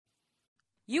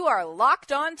You are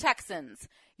Locked On Texans,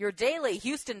 your daily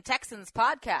Houston Texans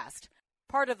podcast,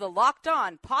 part of the Locked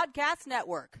On Podcast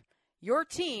Network, your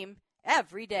team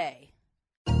every day.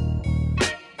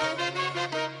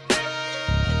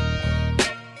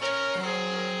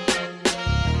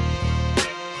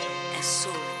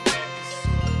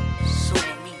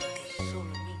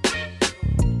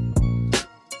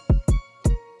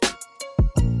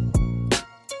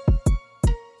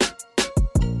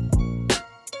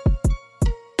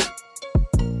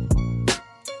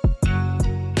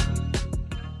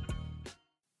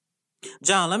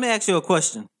 John, let me ask you a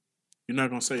question. You're not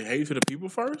gonna say hey to the people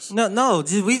first? No.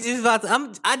 We just about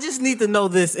to, I just need to know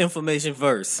this information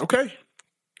first. Okay.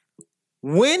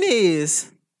 When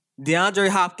is DeAndre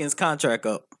Hopkins' contract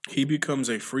up? He becomes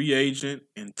a free agent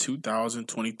in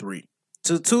 2023.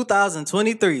 To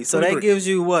 2023. So 23. that gives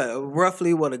you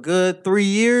roughly a good 3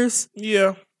 years?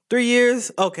 Yeah. 3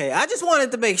 years? Okay. I just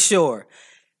wanted to make sure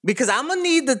because I'm gonna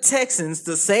need the Texans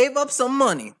to save up some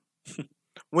money.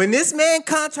 When this man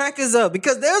contract is up,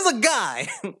 because there's a guy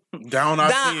down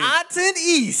I-10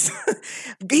 East.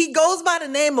 He goes by the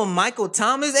name of Michael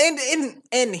Thomas,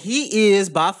 and he is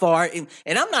by far,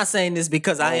 and I'm not saying this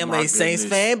because I am a Saints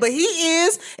fan, but he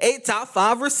is a top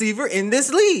 5 receiver in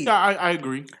this league. Yeah, I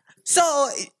agree. So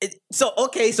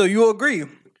okay, so you agree?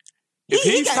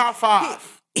 He's top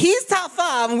 5. He's top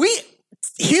 5.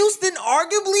 Houston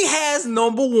arguably has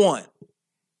number 1.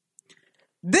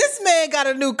 This man got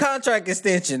a new contract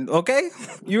extension, okay?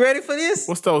 You ready for this?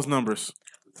 What's those numbers?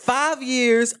 5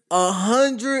 years,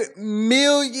 $100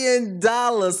 million,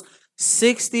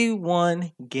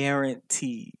 61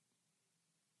 guaranteed.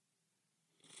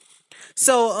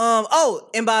 So,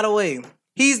 and by the way,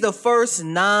 he's the first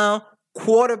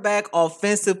non-quarterback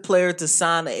offensive player to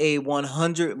sign a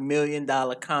 $100 million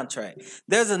contract.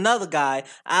 There's another guy,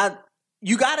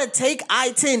 you got to take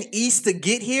I-10 East to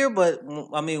get here, but,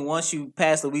 I mean, once you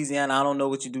pass Louisiana, I don't know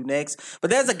what you do next. But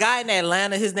there's a guy in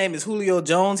Atlanta. His name is Julio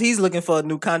Jones. He's looking for a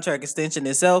new contract extension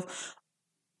himself.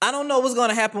 I don't know what's going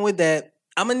to happen with that.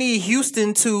 I'm going to need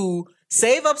Houston to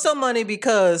save up some money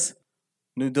because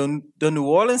the New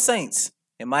Orleans Saints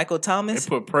and Michael Thomas, They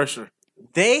put pressure.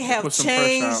 They have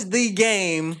changed the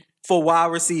game for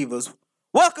wide receivers.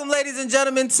 Welcome, ladies and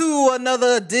gentlemen, to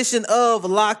another edition of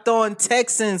Locked On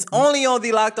Texans, only on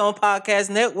the Locked On Podcast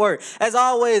Network. As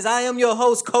always, I am your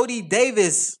host, Cody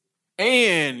Davis.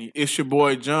 And it's your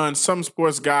boy, John, some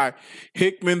sports guy,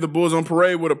 Hickman, the Bulls on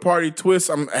Parade with a party twist.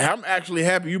 I'm actually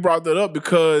happy you brought that up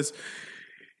because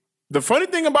the funny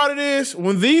thing about it is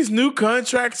when these new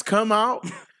contracts come out,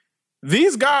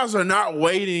 these guys are not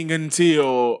waiting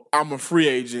until I'm a free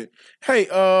agent. Hey,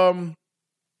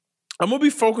 I'm going to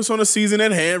be focused on the season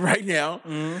at hand right now,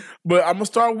 but I'm going to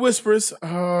start whispers.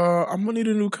 I'm going to need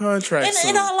a new contract.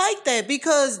 And I like that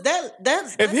because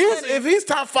that's if he's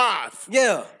top 5.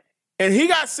 Yeah. And he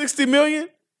got $60 million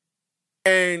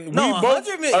and we both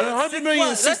 $100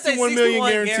 million, $61 million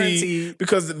guaranteed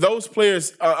because those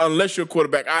players, unless you're a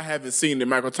quarterback, I haven't seen it.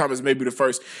 Michael Thomas may be the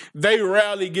first. They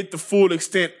rarely get the full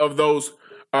extent of those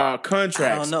contracts.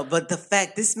 I don't know, but the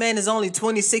fact this man is only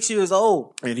 26 years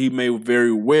old. And he may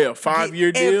very well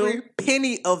 5-year deal. Every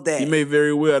penny of that. He may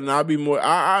very well. And I'll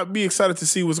be excited to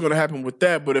see what's going to happen with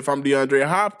that. But if I'm DeAndre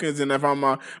Hopkins and if I'm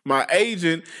my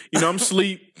agent, I'm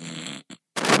sleep.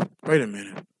 Wait a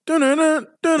minute.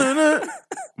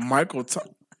 Michael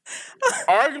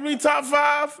arguably top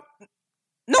 5.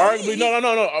 No, arguably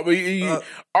no.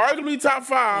 Arguably top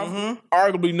 5.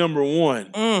 Arguably number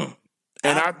 1.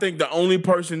 And I think the only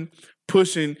person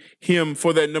pushing him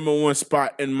for that number 1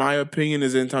 spot, in my opinion,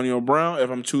 is Antonio Brown. If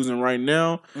I'm choosing right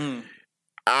now,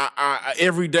 I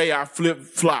every day I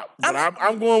flip-flop. But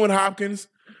I'm going with Hopkins.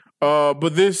 But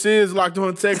this is Locked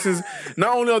On Texans.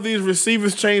 Not only are these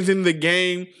receivers changing the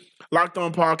game, Locked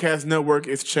On Podcast Network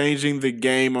is changing the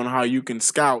game on how you can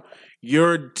scout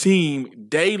your team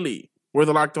daily. We're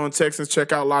the Locked On Texans.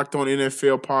 Check out Locked On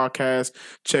NFL Podcast.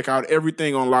 Check out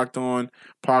everything on Locked On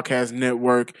Podcast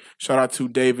Network. Shout out to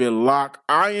David Locke.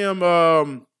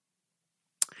 I'm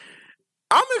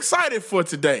excited for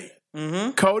today,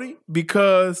 Cody,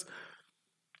 because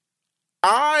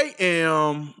I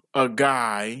am a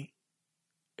guy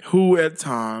who at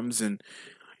times, and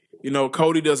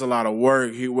Cody does a lot of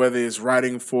work. Whether it's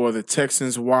writing for the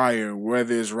Texans Wire,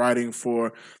 whether it's writing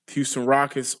for Houston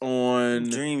Rockets on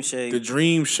the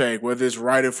Dream Shake, whether it's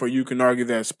writing for You Can Argue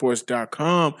That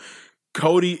Sports.com,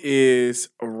 Cody is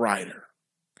a writer.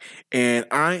 And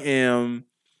I'm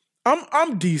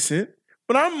decent,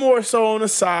 but I'm more so on the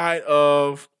side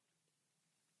of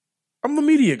I'm the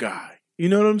media guy. You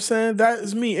know what I'm saying? That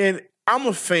is me. And I'm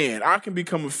a fan. I can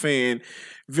become a fan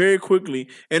very quickly.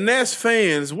 And as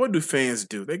fans, what do fans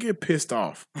do? They get pissed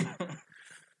off.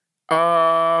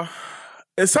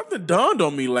 And something dawned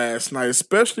on me last night,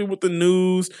 especially with the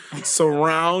news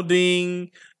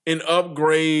surrounding an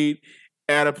upgrade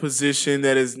at a position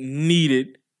that is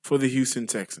needed for the Houston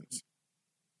Texans.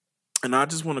 And I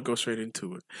just want to go straight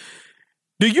into it.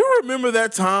 Do you remember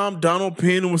that time Donald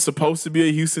Penn was supposed to be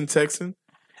a Houston Texan?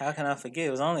 How can I forget?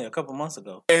 It was only a couple months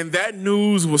ago. And that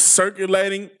news was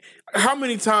circulating. How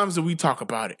many times did we talk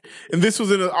about it? And this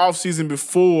was in the offseason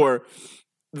before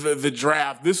the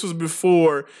draft. This was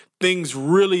before things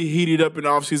really heated up in the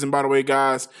offseason. By the way,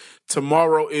 guys,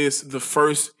 tomorrow is the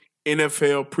first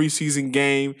NFL preseason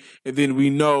game. And then we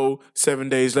know 7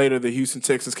 days later, the Houston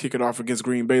Texans kick it off against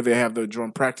Green Bay. They have the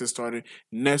joint practice started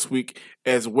next week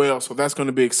as well. So that's going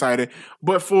to be exciting.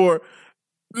 But for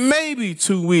maybe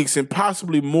 2 weeks and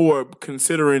possibly more,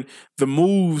 considering the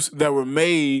moves that were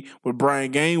made with Brian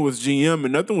Gaines was GM,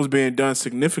 and nothing was being done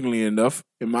significantly enough,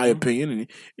 in my opinion.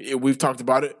 And we've talked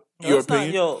about it. Your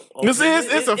opinion? It's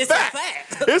a fact.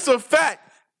 It's a fact.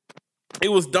 It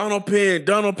was Donald Penn.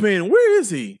 Donald Penn, where is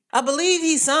he? I believe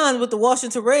he signed with the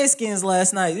Washington Redskins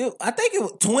last night. I think it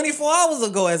was 24 hours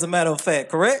ago, as a matter of fact,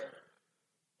 correct?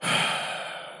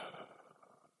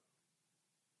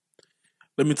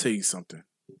 Let me tell you something.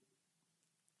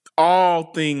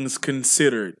 All things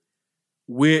considered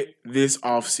with this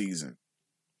offseason,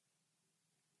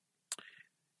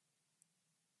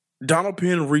 Donald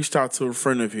Penn reached out to a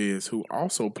friend of his who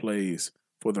also plays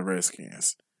for the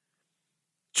Redskins,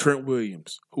 Trent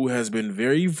Williams, who has been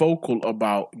very vocal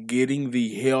about getting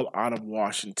the hell out of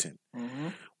Washington. Mm-hmm.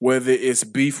 Whether it's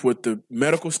beef with the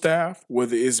medical staff,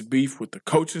 whether it's beef with the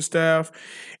coaching staff.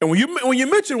 And when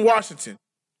you mention Washington,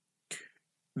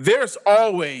 there's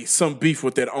always some beef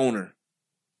with that owner.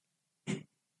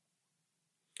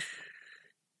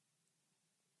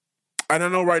 I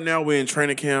don't know right now we're in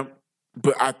training camp,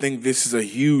 but I think this is a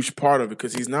huge part of it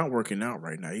because he's not working out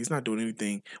right now. He's not doing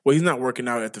anything. Well, he's not working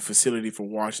out at the facility for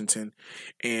Washington.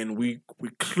 And we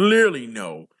clearly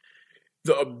know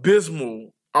the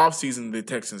abysmal offseason the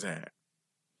Texans had.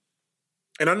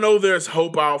 And I know there's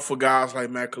hope out for guys like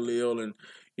Matt Khalil and,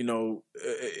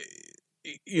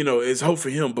 it's hope for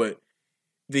him. But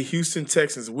the Houston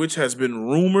Texans, which has been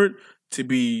rumored to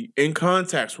be in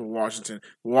contact with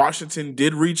Washington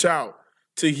did reach out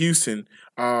to Houston,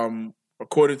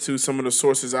 according to some of the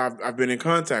sources I've been in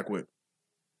contact with.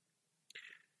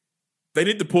 They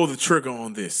need to pull the trigger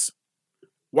on this.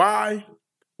 Why?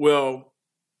 Well,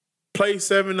 played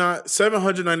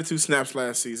 792 snaps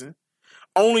last season,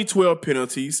 only 12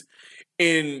 penalties.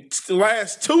 In the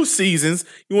last 2 seasons,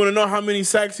 you want to know how many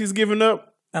sacks he's given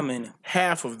up? How many?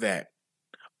 Half of that.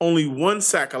 Only 1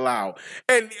 sack allowed.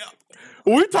 And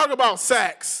when we talk about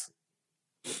sacks,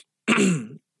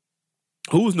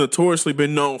 who's notoriously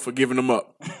been known for giving them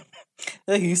up?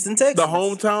 The Houston Texans. The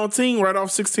hometown team right off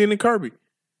 16 and Kirby.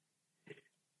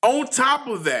 On top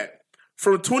of that,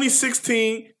 from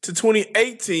 2016 to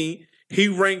 2018, he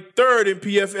ranked 3rd in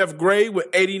PFF grade with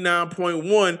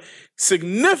 89.1,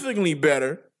 significantly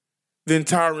better than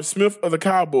Tyron Smith of the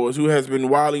Cowboys, who has been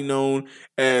widely known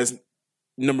as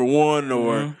number 1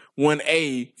 or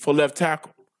 1A for left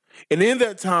tackle. And in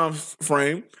that time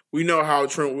frame, we know how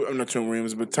not Trent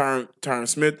Williams, but Tyron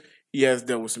Smith, he has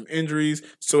dealt with some injuries.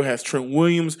 So has Trent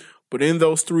Williams. But in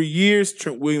those 3 years,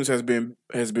 Trent Williams has been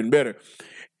better.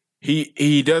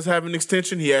 He does have an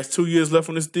extension. He has 2 years left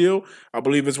on this deal. I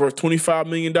believe it's worth $25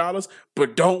 million.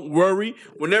 But don't worry.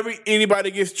 Whenever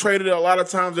anybody gets traded, a lot of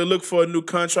times they look for a new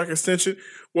contract extension.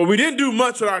 Well, we didn't do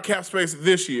much with our cap space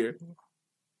this year.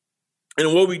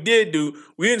 And what we did do,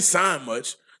 we didn't sign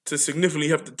much to significantly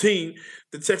help the team.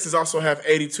 The Texans also have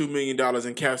 $82 million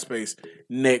in cap space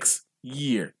next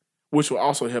year, which will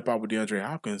also help out with DeAndre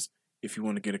Hopkins if you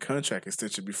want to get a contract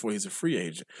extension before he's a free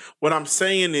agent. What I'm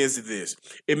saying is this.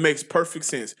 It makes perfect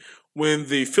sense. When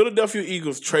the Philadelphia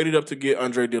Eagles traded up to get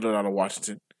Andre Dillard out of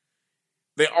Washington,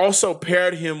 they also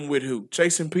paired him with who?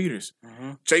 Jason Peters.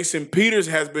 Mm-hmm. Jason Peters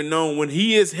has been known, when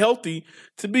he is healthy,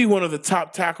 to be one of the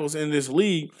top tackles in this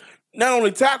league. Not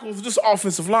only tackles, just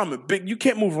offensive linemen. You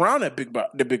can't move around that big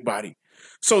body.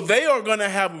 So they are going to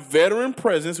have a veteran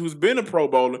presence who's been a Pro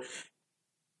Bowler,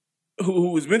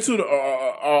 who has been to the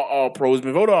All-Pro, has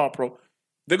been voted All-Pro.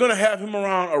 They're going to have him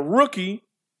around a rookie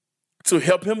to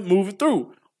help him move it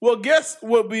through. Well, guess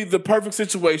what would be the perfect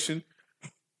situation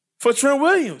for Trent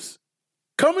Williams?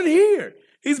 Coming here.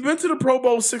 He's been to the Pro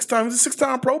Bowl 6 times. He's a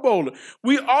 6-time Pro Bowler.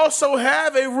 We also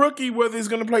have a rookie, whether he's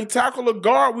going to play tackle or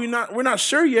guard. We're not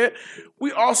sure yet.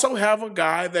 We also have a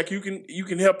guy that you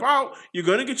can help out. You're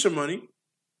going to get your money.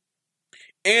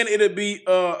 And it'll be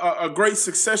a great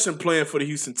succession plan for the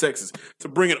Houston Texans to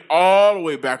bring it all the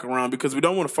way back around because we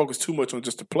don't want to focus too much on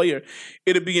just the player.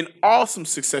 It'll be an awesome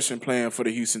succession plan for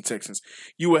the Houston Texans.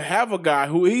 You will have a guy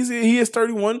who he is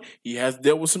 31. He has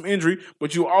dealt with some injury,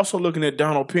 but you're also looking at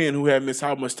Donald Penn, who had missed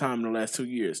how much time in the last 2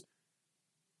 years?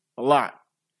 A lot.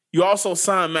 You also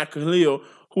signed Matt Khalil,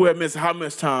 who had missed how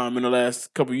much time in the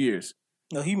last couple of years?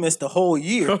 No, he missed the whole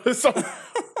year. So,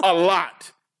 a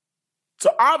lot.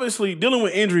 So obviously, dealing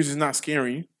with injuries is not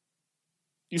scary.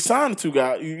 You signed the two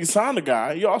guys. You signed a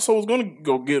guy. You also was going to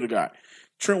go get a guy.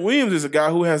 Trent Williams is a guy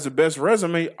who has the best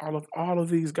resume out of all of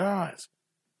these guys.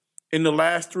 In the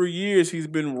last 3 years, he's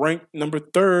been ranked number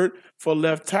 3rd for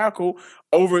left tackle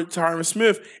over Tyron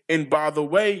Smith. And by the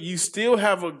way, you still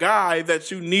have a guy that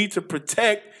you need to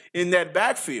protect in that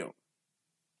backfield.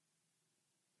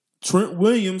 Trent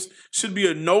Williams should be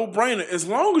a no-brainer as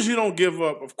long as you don't give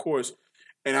up, of course.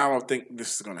 And I don't think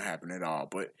this is going to happen at all.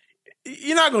 But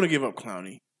you're not going to give up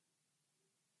Clowney.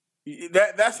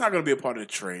 That's not going to be a part of the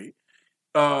trade.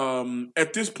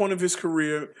 At this point of his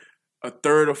career, a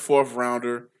 3rd or 4th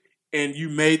rounder, and you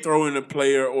may throw in a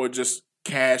player or just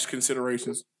cash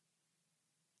considerations.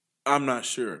 I'm not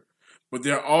sure. But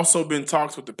there have also been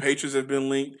talks with the Patriots have been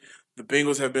linked. The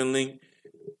Bengals have been linked.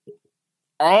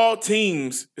 All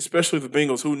teams, especially the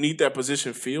Bengals, who need that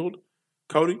position filled,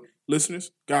 Cody,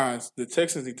 listeners, guys, the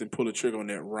Texans need to pull the trigger on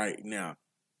that right now.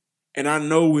 And I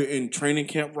know we're in training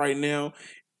camp right now.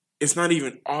 It's not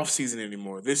even off season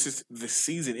anymore. The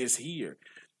season is here.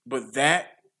 But that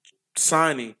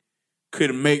signing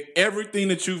could make everything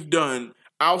that you've done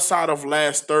outside of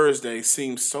last Thursday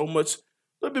seem so much, a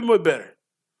little bit more better,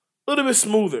 a little bit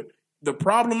smoother. The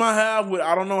problem I have with,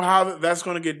 I don't know how that's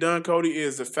going to get done, Cody,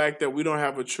 is the fact that we don't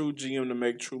have a true GM to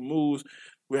make true moves.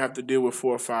 We have to deal with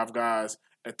 4 or 5 guys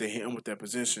at the helm with that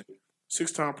position.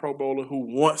 6-time Pro Bowler who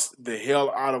wants the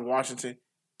hell out of Washington.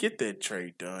 Get that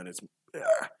trade done.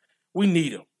 We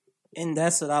need him. And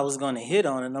that's what I was going to hit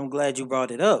on, and I'm glad you brought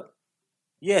it up.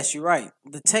 Yes, you're right.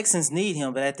 The Texans need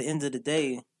him, but at the end of the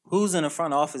day, who's in the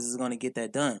front office is going to get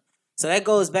that done? So that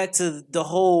goes back to the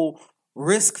whole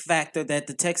risk factor that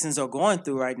the Texans are going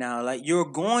through right now. Like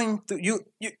you're willing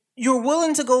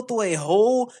to go through a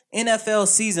whole NFL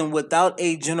season without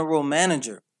a general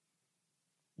manager.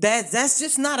 That's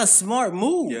just not a smart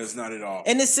move. Yeah, it's not at all.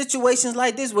 And in situations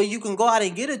like this where you can go out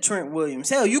and get a Trent Williams.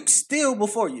 Hell, you still,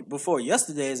 before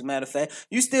yesterday, as a matter of fact,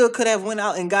 you still could have went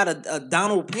out and got a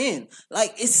Donald Penn.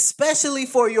 Like, especially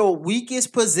for your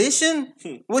weakest position,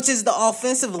 which is the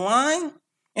offensive line.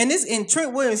 And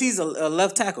Trent Williams, he's a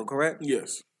left tackle, correct?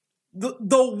 Yes.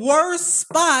 The worst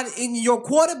spot in your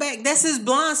quarterback, that's his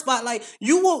blind spot. Like,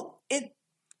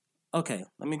 okay,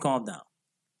 let me calm down.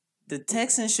 The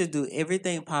Texans should do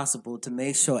everything possible to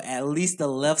make sure at least the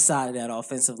left side of that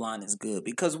offensive line is good.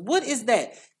 Because what is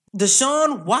that?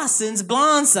 Deshaun Watson's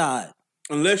blind side.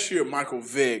 Unless you're Michael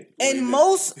Vick. And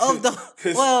most of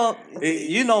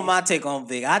you know my take on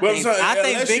Vick. I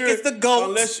think Vick is the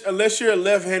GOAT. Unless you're a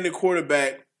left-handed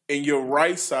quarterback and your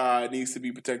right side needs to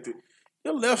be protected,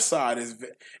 your left side is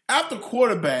Vick. After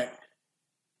quarterback,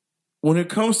 when it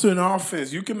comes to an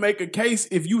offense, you can make a case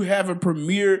if you have a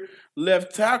premier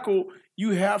left tackle,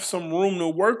 you have some room to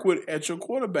work with at your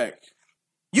quarterback.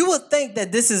 You would think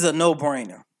that this is a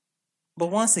no-brainer. But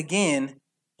once again,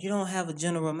 you don't have a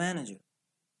general manager.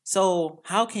 So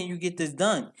how can you get this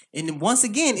done? And once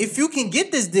again, if you can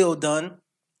get this deal done,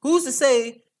 who's to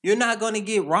say you're not going to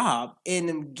get robbed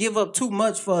and give up too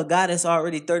much for a guy that's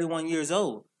already 31 years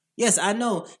old? Yes, I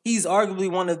know he's arguably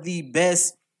one of the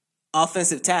best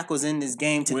offensive tackles in this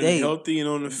game today. When healthy and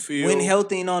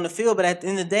on the field. But at the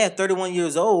end of the day, at 31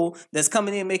 years old, that's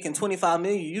coming in making $25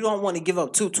 million, you don't want to give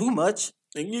up too much.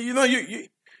 And you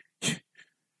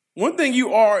one thing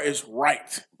you are is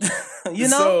right.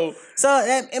 So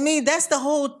I mean, that's the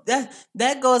whole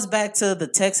that goes back to the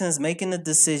Texans making the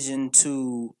decision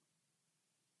to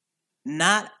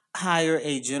not hire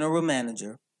a general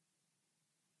manager,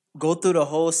 go through the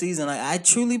whole season. Like, I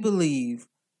truly believe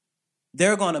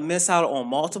they're going to miss out on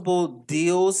multiple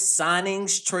deals,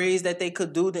 signings, trades that they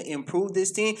could do to improve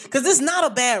this team. Because it's not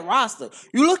a bad roster.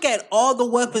 You look at all the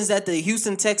weapons that the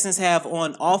Houston Texans have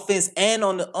on offense and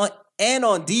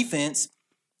on defense.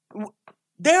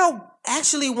 They're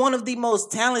actually one of the most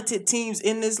talented teams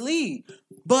in this league.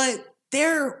 But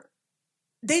they're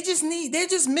just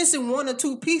missing 1 or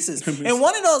 2 pieces. And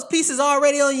one of those pieces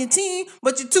already on your team,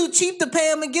 but you're too cheap to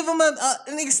pay them and give them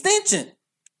an extension.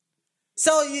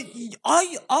 So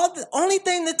the only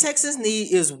thing the Texans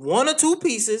need is 1 or 2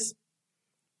 pieces,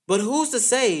 but who's to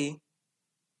say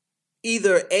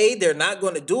either A, they're not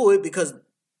going to do it because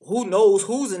who knows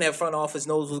who's in that front office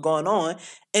knows what's going on.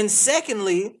 And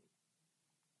secondly,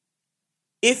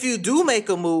 if you do make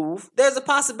a move, there's a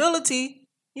possibility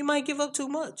you might give up too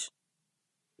much.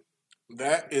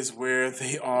 That is where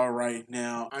they are right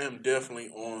now. I am definitely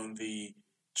on the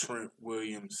Trent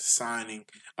Williams signing.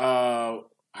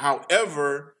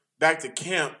 However, back to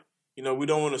camp, we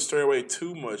don't want to stray away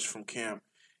too much from camp.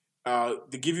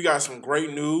 To give you guys some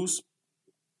great news,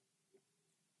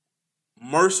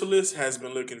 Mercilus has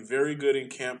been looking very good in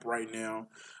camp right now.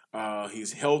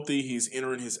 He's healthy. He's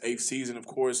entering his 8th season, of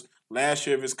course. Last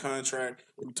year of his contract.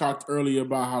 We talked earlier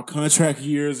about how contract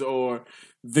years are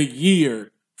the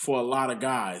year for a lot of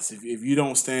guys. If you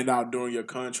don't stand out during your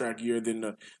contract year,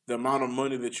 then the amount of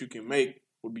money that you can make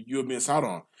you'll miss out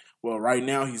on. Well, right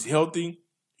now he's healthy.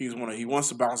 He wants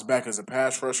to bounce back as a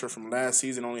pass rusher from last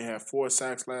season. Only had 4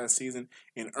 sacks last season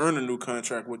and earned a new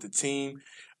contract with the team.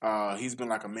 He's been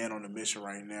like a man on a mission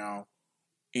right now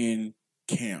in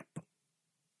camp.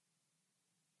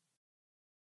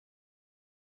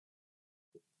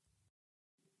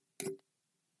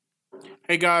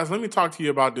 Hey guys, let me talk to you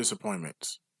about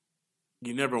disappointments.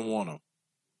 You never want them.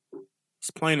 It's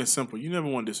plain and simple. You never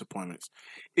want disappointments,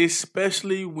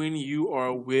 especially when you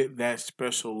are with that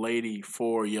special lady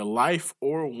for your life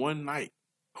or one night.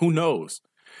 Who knows?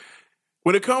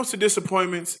 When it comes to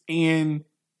disappointments in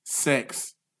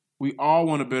sex, we all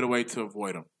want a better way to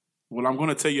avoid them. Well, I'm going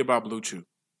to tell you about Blue Chew.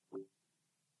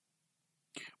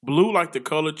 Blue like the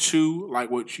color, chew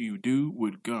like what you do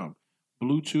with gum.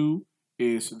 Blue Chew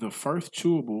is the first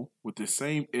chewable with the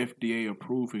same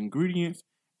FDA-approved ingredients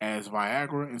as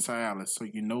Viagra and Cialis, so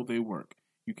you know they work.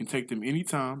 You can take them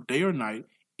anytime, day or night,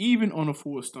 even on a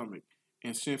full stomach.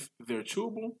 And since they're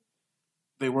chewable,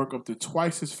 they work up to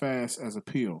twice as fast as a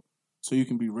pill, so you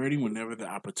can be ready whenever the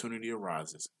opportunity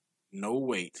arises. No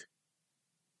wait.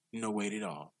 No wait at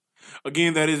all.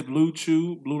 Again, that is Blue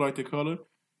Chew, blue like the color,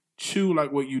 chew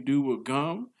like what you do with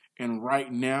gum. And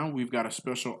right now, we've got a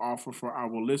special offer for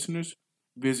our listeners.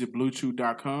 Visit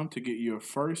BlueChew.com to get your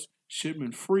first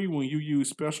shipment free when you use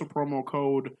special promo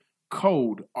code,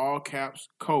 all caps,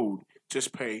 code.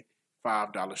 Just pay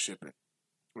 $5 shipping.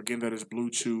 Again, that is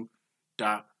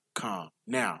BlueChew.com.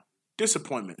 Now,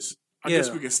 disappointments. I guess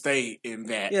we can stay in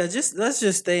that. Yeah, let's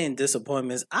just stay in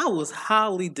disappointments. I was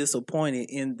highly disappointed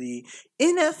in the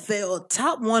NFL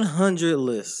Top 100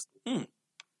 list.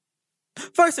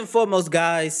 First and foremost,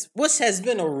 guys, which has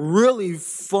been a really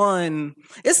fun...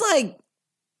 It's like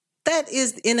that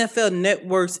is the NFL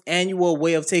Network's annual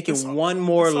way of taking one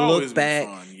more look back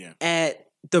at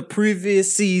the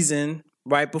previous season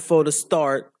right before the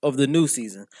start of the new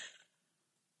season.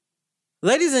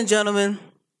 Ladies and gentlemen,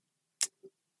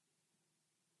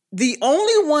 the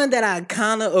only one that I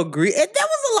kind of agree, and there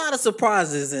was a lot of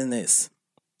surprises in this,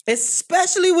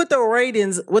 especially with the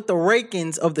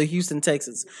rankings of the Houston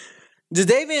Texans.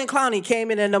 Jadeveon Clowney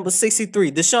came in at number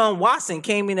 63. Deshaun Watson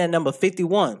came in at number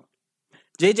 51.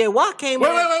 J.J. Watt came in...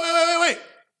 Wait.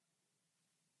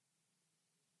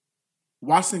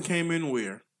 Watson came in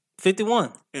where?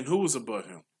 51. And who was above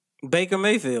him? Baker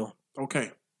Mayfield.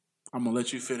 Okay. I'm going to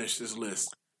let you finish this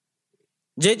list.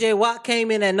 J.J. Watt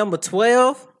came in at number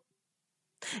 12.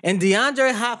 And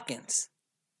DeAndre Hopkins,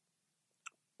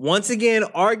 once again,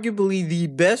 arguably the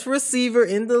best receiver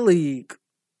in the league,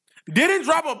 didn't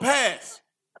drop a pass.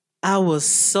 I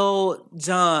was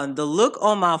John, the look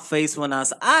on my face when I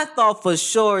thought for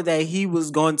sure that he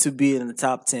was going to be in the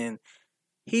top 10.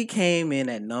 He came in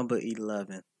at number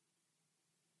 11.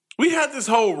 We had this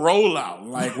whole rollout.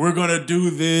 Like, we're going to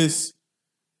do this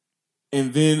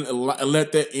and then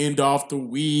let that end off the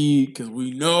week because we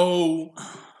know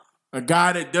a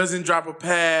guy that doesn't drop a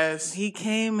pass. He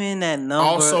came in at number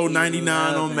also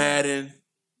 99 11. on Madden,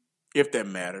 if that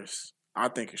matters. I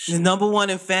think it should. He's number one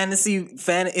in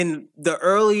in the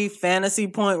early fantasy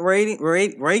point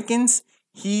rankings.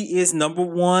 He is number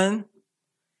one.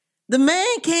 The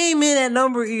man came in at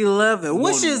number 11,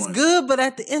 which is good, but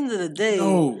at the end of the day,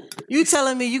 you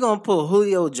telling me you're gonna put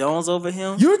Julio Jones over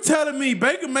him? You're telling me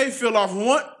Baker Mayfield off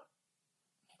what?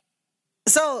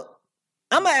 So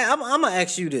I'm gonna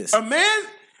ask you this: a man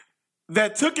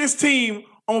that took his team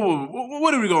on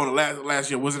what did we go on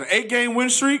last year? Was it an 8-game win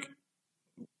streak?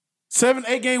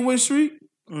 8-game win streak?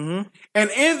 Mm-hmm. And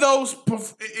in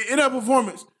that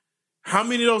performance, how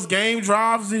many of those game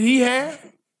drives did he have?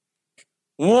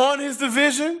 Won his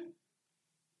division?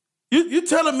 You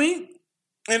telling me?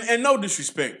 And no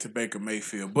disrespect to Baker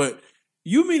Mayfield, but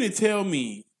you mean to tell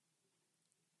me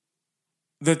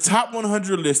the top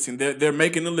 100 listing, they're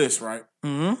making the list, right?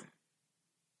 Mm-hmm.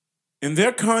 In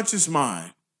their conscious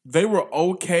mind, they were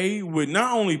okay with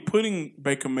not only putting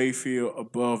Baker Mayfield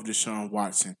above Deshaun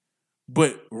Watson,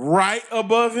 but right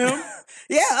above him.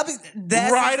 Yeah, I mean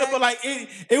that's right above. Like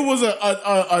it was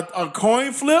a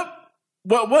coin flip.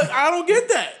 What? I don't get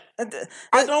that.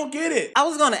 I don't get it. I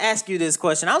was going to ask you this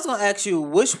question. I was going to ask you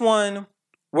which one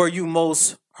were you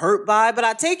most hurt by, but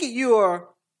I take it you're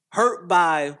hurt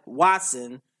by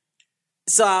Watson.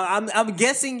 So I'm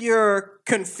guessing you're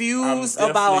confused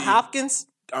about Hopkins.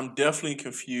 I'm definitely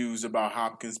confused about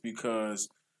Hopkins because,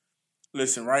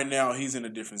 listen, right now he's in a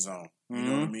different zone. You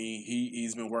know what I mean?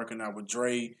 He's been working out with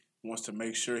Dre. Wants to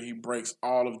make sure he breaks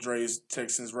all of Dre's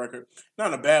Texans record.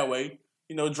 Not in a bad way.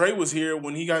 You know, Dre was here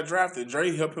when he got drafted.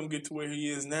 Dre helped him get to where he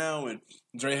is now, and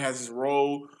Dre has his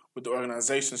role with the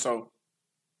organization. So,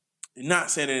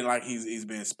 not saying it like he's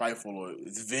being spiteful or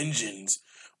it's vengeance,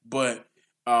 but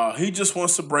he just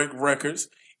wants to break records,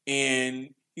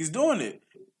 and he's doing it.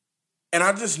 And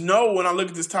I just know when I look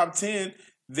at this top 10,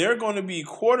 there are going to be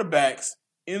quarterbacks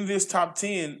in this top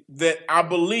 10 that I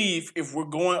believe if we're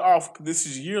going off, this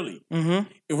is yearly.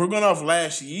 If we're going off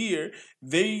last year,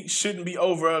 they shouldn't be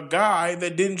over a guy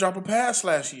that didn't drop a pass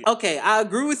last year. Okay, I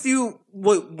agree with you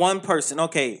with one person.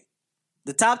 Okay,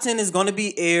 the top 10 is going to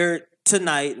be aired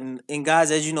tonight. And guys,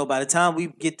 as you know, by the time we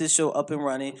get this show up and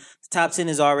running, the top 10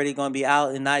 is already going to be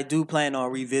out. And I do plan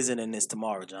on revisiting this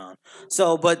tomorrow, John.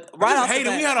 So, but right off the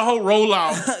bat, we had a whole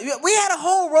rollout. We had a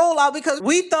whole rollout because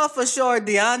we thought for sure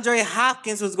DeAndre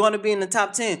Hopkins was going to be in the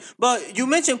top 10. But you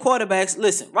mentioned quarterbacks.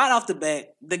 Listen, right off the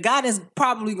bat, the guy that's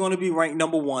probably going to be ranked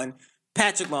number one,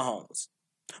 Patrick Mahomes.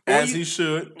 As he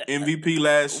should. MVP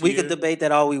last year. We could debate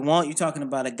that all we want. You're talking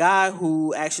about a guy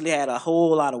who actually had a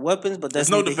whole lot of weapons, but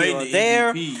there's no debate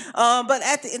there. But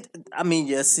at the end, I mean,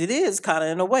 yes, it is kind of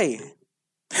in a way.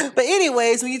 But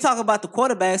anyways, when you talk about the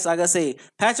quarterbacks, like I say,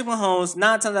 Patrick Mahomes,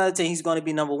 9 times out of 10, he's going to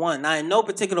be number one. Now, in no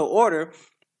particular order,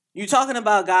 you're talking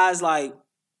about guys like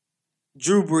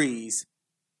Drew Brees,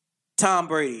 Tom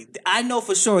Brady. I know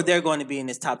for sure they're going to be in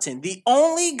this top 10. The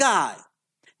only guy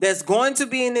that's going to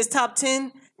be in this top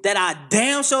 10 that I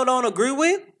damn sure don't agree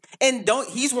with, and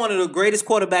he's one of the greatest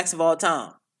quarterbacks of all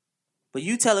time. But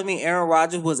you telling me Aaron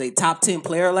Rodgers was a top 10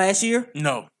 player last year?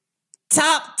 No.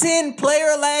 Top 10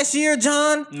 player last year,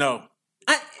 John? No.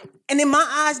 And in my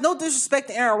eyes, no disrespect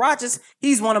to Aaron Rodgers,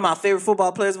 he's one of my favorite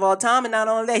football players of all time, and not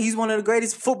only that, he's one of the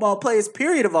greatest football players,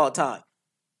 period, of all time.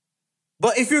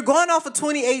 But if you're going off of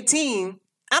 2018,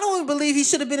 I don't even believe he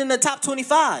should have been in the top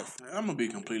 25. I'm going to be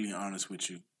completely honest with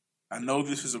you. I know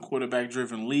this is a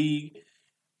quarterback-driven league.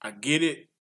 I get it.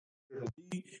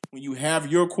 When you have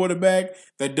your quarterback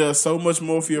that does so much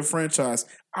more for your franchise,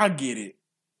 I get it.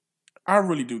 I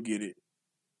really do get it.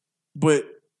 But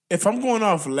if I'm going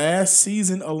off last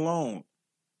season alone,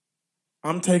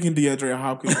 I'm taking DeAndre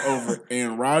Hopkins over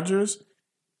Aaron Rodgers.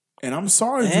 And I'm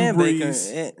sorry, Drew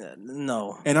Brees.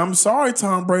 No. And I'm sorry,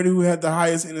 Tom Brady, who had the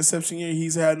highest interception year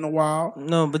he's had in a while.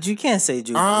 No, but you can't say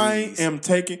Drew Brees. I am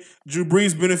taking Drew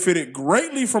Brees benefited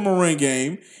greatly from a run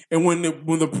game. And when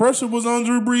the pressure was on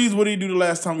Drew Brees, what did he do the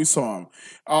last time we saw him?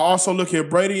 I also look at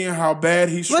Brady and how bad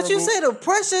he struggled. But you say the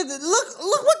pressure,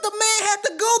 look what the man had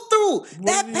to go through.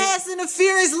 That pass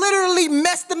interference literally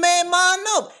messed the man mind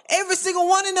up. Every single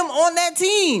one of them on that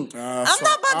team. I'm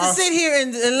not about to sit here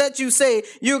and let you say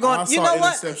you're going. You know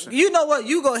what? You know what?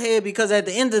 You go ahead, because at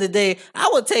the end of the day, I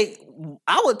would take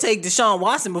Deshaun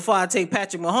Watson before I take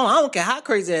Patrick Mahomes. I don't care how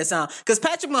crazy that sounds. Because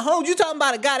Patrick Mahomes, you talking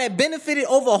about a guy that benefited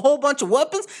over a whole bunch of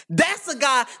weapons? That's a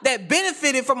guy that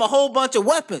benefited from a whole bunch of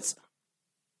weapons.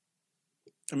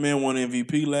 The man won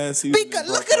MVP last season. Because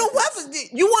look at the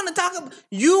weapons. You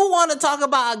want to talk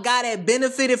about a guy that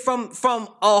benefited from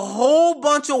a whole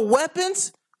bunch of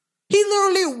weapons? He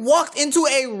literally walked into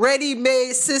a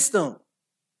ready-made system.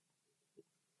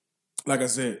 Like I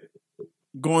said,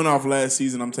 going off last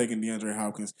season, I'm taking DeAndre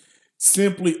Hopkins.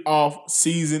 Simply off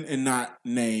season and not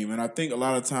name. And I think a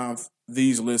lot of times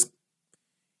these lists,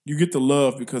 you get the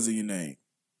love because of your name.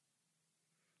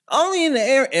 Only in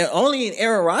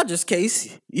Aaron Rodgers'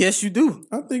 case, yes, you do.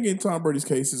 I think in Tom Brady's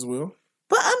case as well.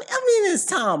 But I mean, it's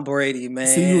Tom Brady, man.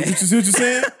 See what you're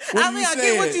saying? I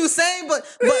get what you're saying, but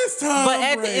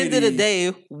at the end of the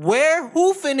day,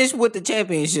 who finished with the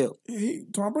championship?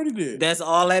 Tom Brady did. That's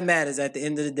all that matters at the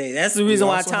end of the day. That's the reason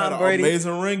why Tom Brady had an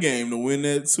amazing ring game to win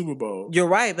that Super Bowl. You're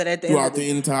right, but at the throughout the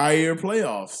entire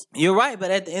playoffs. You're right,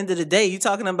 but at the end of the day, you're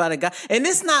talking about a guy, and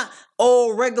this not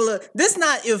regular. This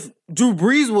not if Drew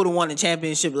Brees would have won the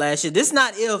championship last year. This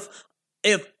not if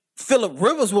Phillip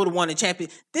Rivers would have won the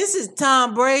championship. This is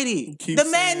Tom Brady. The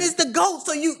man is the GOAT.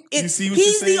 So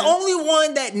he's the only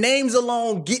one that names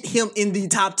alone get him in the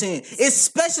top 10,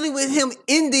 especially with him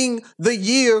ending the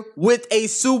year with a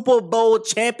Super Bowl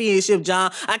championship,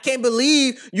 John. I can't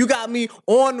believe you got me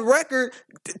on record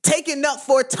taking up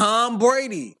for Tom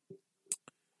Brady.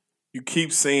 You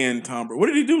keep saying Tom Brady. What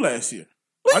did he do last year?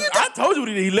 I told you what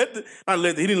he did.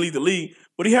 He didn't lead the league,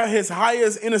 but he had his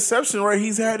highest interception rate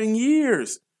he's had in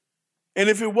years. And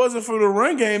if it wasn't for the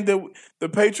run game that the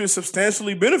Patriots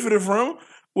substantially benefited from,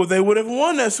 well, they would have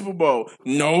won that Super Bowl.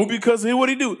 No, because what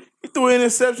did he do? He threw an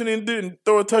interception and didn't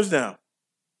throw a touchdown.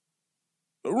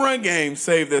 The run game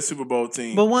saved that Super Bowl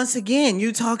team. But once again,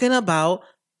 you talking about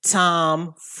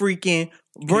Tom freaking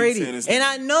Brady. And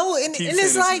I know, and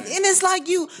it's like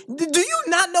you, do you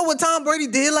not know what Tom Brady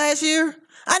did last year?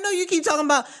 I know you keep talking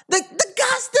about, the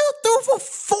guy still threw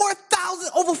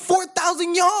for over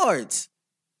 4,000 yards.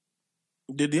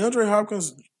 Did DeAndre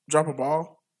Hopkins drop a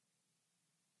ball?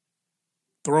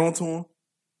 Thrown to him?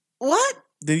 What?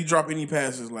 Did he drop any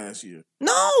passes last year?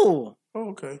 No. Oh,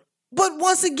 okay. But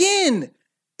once again,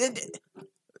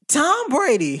 Tom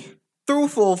Brady threw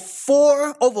for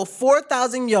over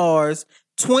 4,000 yards,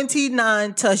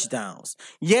 29 touchdowns.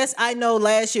 Yes, I know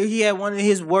last year he had one of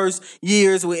his worst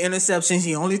years with interceptions.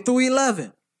 He only threw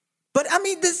 11. But I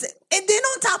mean, this, and then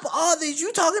on top of all this,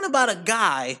 you talking about a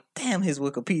guy, damn his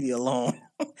Wikipedia alone,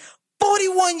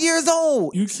 41 years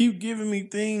old. You keep giving me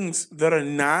things that are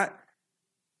not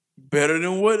better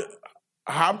than what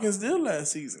Hopkins did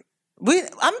last season.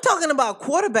 I'm talking about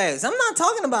quarterbacks. I'm not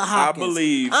talking about Hopkins. I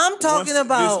believe. I'm talking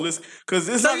about this list, because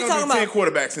it's not going to be 10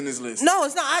 quarterbacks in this list. No,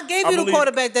 it's not. I gave you the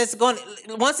quarterback that's going.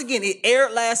 Once again, it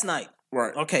aired last night.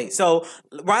 Right. Okay, so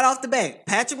right off the bat,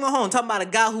 Patrick Mahomes, talking about a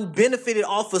guy who benefited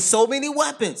off of so many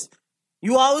weapons.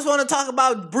 You always want to talk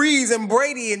about Breeze and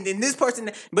Brady and this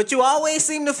person, but you always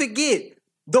seem to forget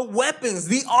the weapons,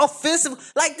 the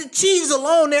offensive. Like the Chiefs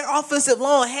alone, their offensive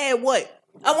line had what?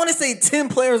 I want to say 10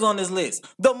 players on this list.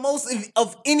 The most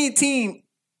of any team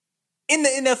in the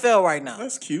NFL right now.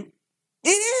 That's cute. It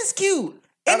is cute.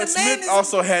 Alex Smith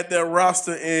also had that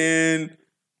roster in...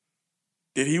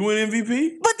 Did he win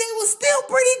MVP? But they were still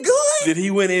pretty good. Did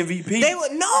he win MVP? They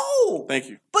were no. Thank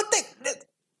you. But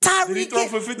Tyreek, did he throw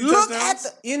for 50 touchdowns?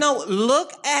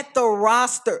 Look at the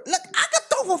roster. Look, I could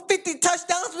throw for 50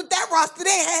 touchdowns with that roster they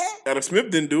had. Alex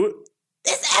Smith didn't do it.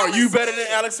 Are you better than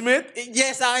Alex Smith?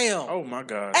 Yes, I am. Oh my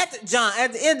God, John.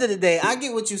 At the end of the day, I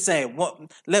get what you're saying.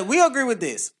 We agree with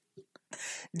this.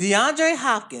 DeAndre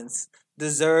Hopkins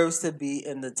deserves to be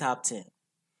in the top 10.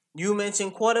 You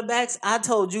mentioned quarterbacks. I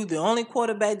told you the only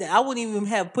quarterback that I wouldn't even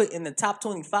have put in the top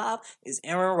 25 is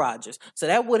Aaron Rodgers. So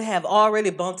that would have already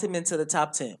bumped him into the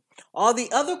top 10. All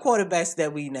the other quarterbacks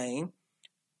that we name,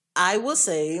 I will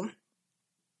say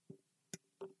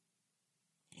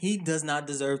he does not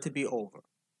deserve to be over.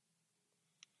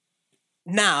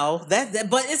 Now,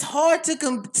 but it's hard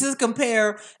to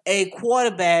compare a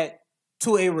quarterback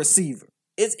to a receiver.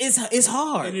 It's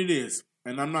hard. And it is.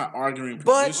 And I'm not arguing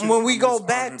position. But when we go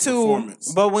back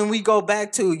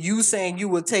to you saying you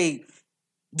would take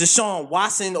Deshaun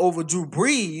Watson over Drew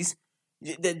Brees,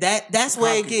 that's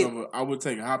where it gets. I would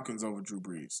take Hopkins over Drew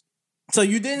Brees. So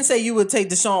you didn't say you would take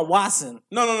Deshaun Watson?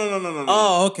 No.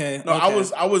 Oh, okay. No,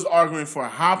 okay. I was arguing for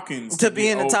Hopkins to be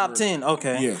in the top 10.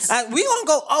 Okay. Yes. We gonna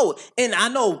go. Oh, and I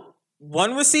know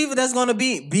one receiver that's gonna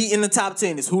be in the top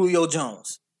 10 is Julio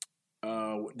Jones.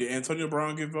 Did Antonio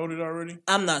Brown get voted already?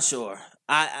 I'm not sure.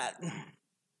 I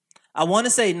want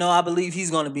to say no. I believe he's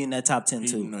going to be in that top 10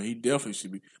 too. No, he definitely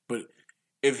should be. But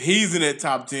if he's in that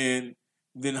top 10,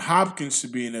 then Hopkins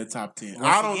should be in that top 10.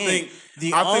 I think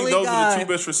those are the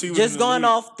two best receivers. Just going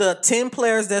off the 10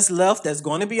 players that's left, that's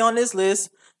going to be on this list.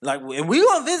 Like, and we're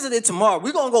gonna visit it tomorrow.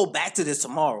 We're gonna go back to this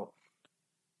tomorrow.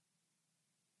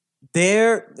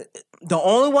 The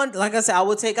only one, like I said, I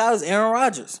would take out is Aaron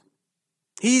Rodgers.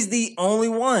 He's the only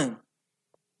one,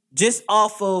 just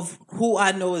off of who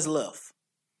I know is left.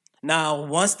 Now,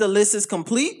 once the list is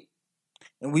complete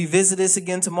and we visit this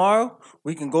again tomorrow,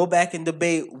 we can go back and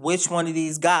debate which one of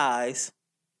these guys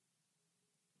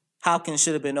Hopkins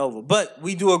should have been over. But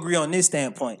we do agree on this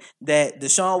standpoint that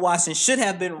Deshaun Watson should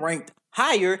have been ranked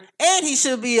higher, and he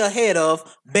should be ahead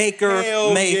of Baker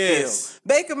Mayfield. Yes.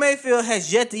 Baker Mayfield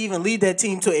has yet to even lead that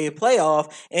team to a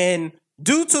playoff, and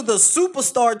due to the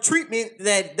superstar treatment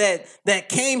that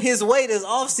came his way this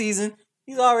offseason,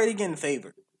 he's already getting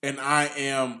favored. And I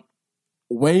am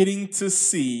waiting to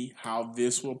see how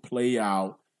this will play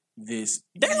out this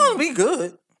They're going to be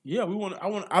good. Yeah,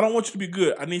 I don't want you to be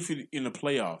good. I need you in the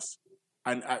playoffs.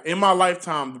 In my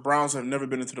lifetime, the Browns have never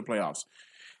been into the playoffs.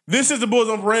 This is the Bulls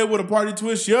on Parade with a party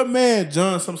twist. Your man,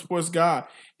 John, some sports guy,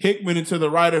 Hickman, and to the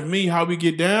right of me, how we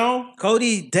get down?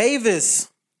 Cody Davis.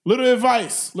 Little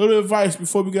advice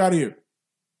before we get out of here.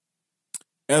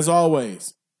 As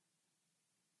always,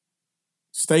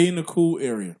 stay in the cool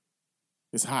area.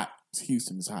 It's hot. It's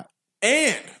Houston. It's hot.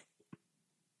 And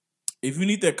if you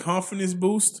need that confidence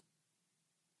boost,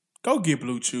 go get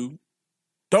Blue Chew.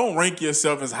 Don't rank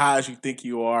yourself as high as you think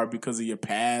you are because of your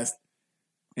past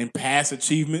and past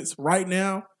achievements. Right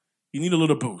now, you need a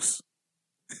little boost.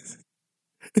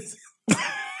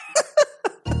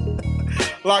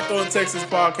 Locked On Texas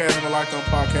podcast on the Locked On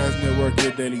Podcast Network,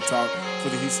 your daily talk for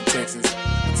the Houston Texans.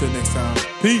 Until next time,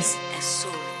 peace.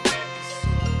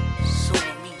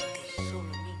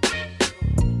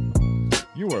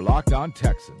 You are Locked On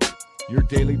Texans, your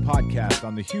daily podcast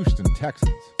on the Houston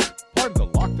Texans, part of the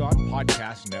Locked On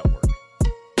Podcast Network.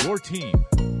 Your team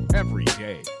every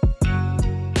day.